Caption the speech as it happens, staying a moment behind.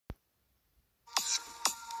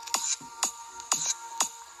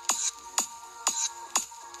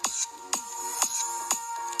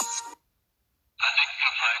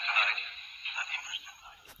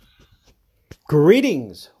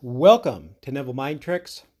Greetings. Welcome to Neville Mind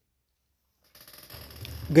Tricks.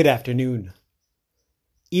 Good afternoon,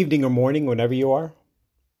 evening or morning, whenever you are.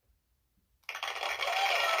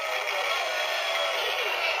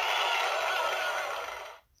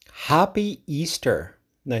 Hoppy Easter.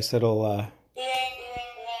 Nice little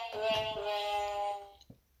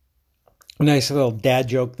dad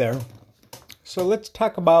joke there. So let's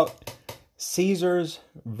talk about Caesar's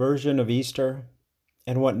version of Easter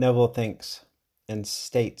and what Neville thinks and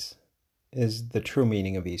states is the true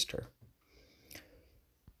meaning of Easter.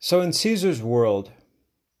 So in Caesar's world,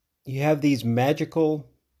 you have these magical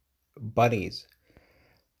bunnies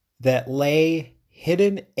that lay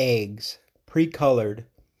hidden eggs, pre-colored,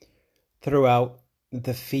 throughout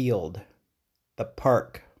the field, the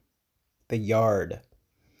park, the yard,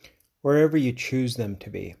 wherever you choose them to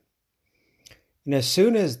be. And as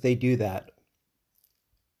soon as they do that,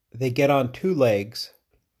 they get on two legs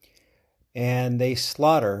and they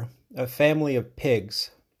slaughter a family of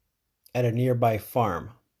pigs at a nearby farm.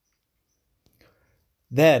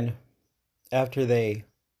 Then, after they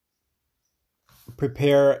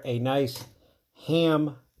prepare a nice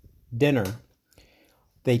ham dinner,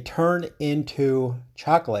 they turn into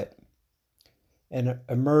chocolate and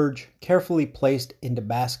emerge carefully placed into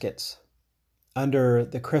baskets under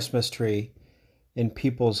the Christmas tree in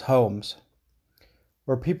people's homes,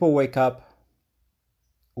 where people wake up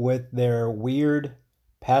with their weird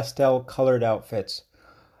pastel-colored outfits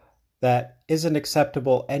that isn't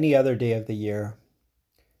acceptable any other day of the year.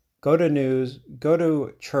 Go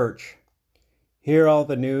to church, hear all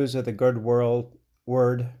the news of the good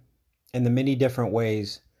word in the many different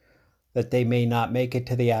ways that they may not make it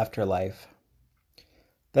to the afterlife.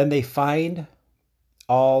 Then they find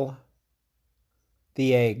all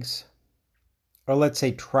the eggs, or let's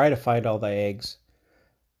say try to find all the eggs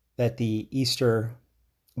that the Easter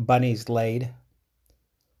bunnies laid.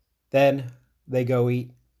 Then they go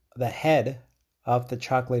eat the head of the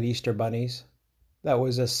chocolate Easter bunnies. That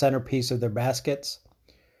was a centerpiece of their baskets.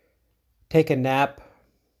 Take a nap.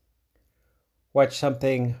 Watch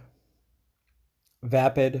something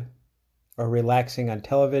vapid or relaxing on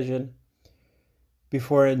television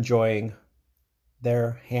before enjoying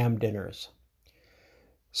their ham dinners.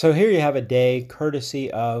 So here you have a day courtesy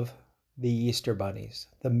of the Easter bunnies,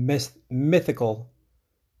 the mythical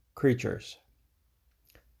creatures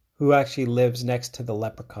who actually lives next to the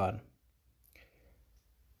leprechaun.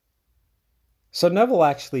 So Neville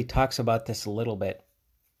actually talks about this a little bit.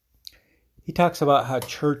 He talks about how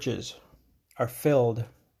churches are filled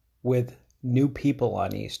with new people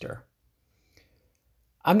on Easter.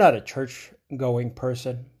 I'm not a church-going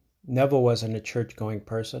person. Neville wasn't a church-going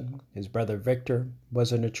person. His brother Victor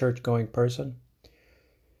wasn't a church-going person.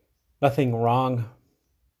 Nothing wrong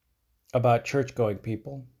about church-going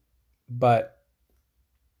people, but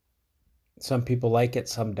some people like it,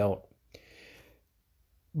 some don't.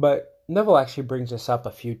 But Neville actually brings this up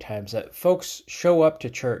a few times, that folks show up to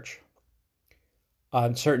church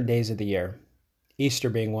on certain days of the year, Easter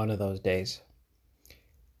being one of those days.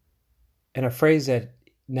 And a phrase that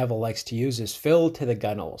Neville likes to use is filled to the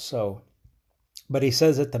gunnels. But he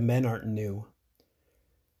says that the men aren't new.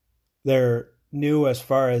 They're new as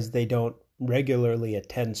far as they don't regularly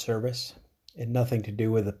attend service, and nothing to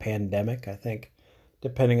do with the pandemic. I think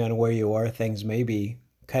depending on where you are, things may be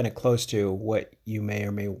kind of close to what you may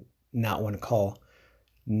or may not want to call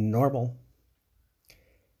normal.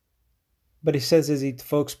 But he says as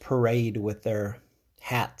folks parade with their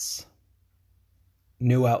hats,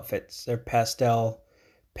 new outfits, their pastel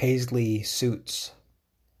paisley suits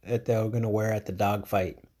that they're going to wear at the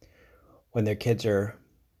dogfight when their kids are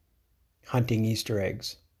hunting Easter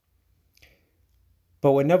eggs.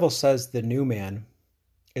 But when Neville says the new man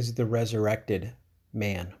is the resurrected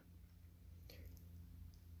man,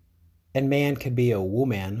 and man can be a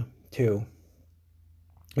woman too,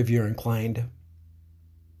 if you're inclined,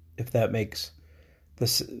 if that makes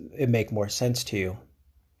it make more sense to you.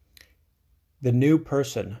 The new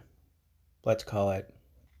person, let's call it,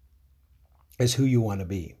 is who you want to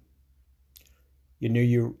be. Your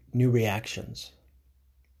new reactions,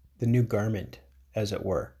 the new garment, as it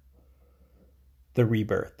were, the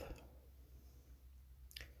rebirth.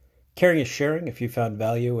 Caring is sharing. If you found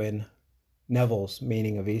value in Neville's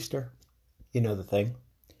meaning of Easter, you know the thing.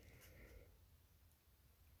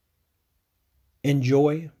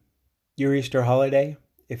 Enjoy your Easter holiday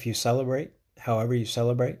if you celebrate, however you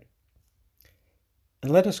celebrate.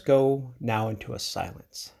 And let us go now into a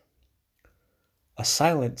silence. A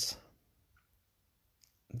silence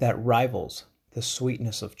that rivals the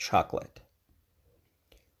sweetness of chocolate,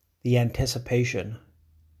 the anticipation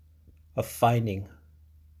of finding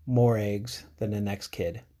more eggs than the next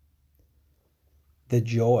kid. The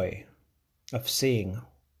joy of seeing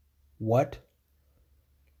what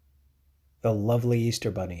the lovely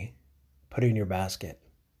Easter bunny put in your basket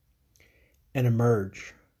and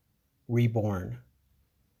emerge reborn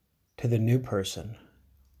to the new person,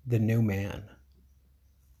 the new man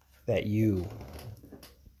that you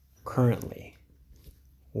currently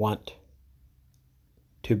want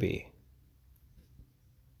to be.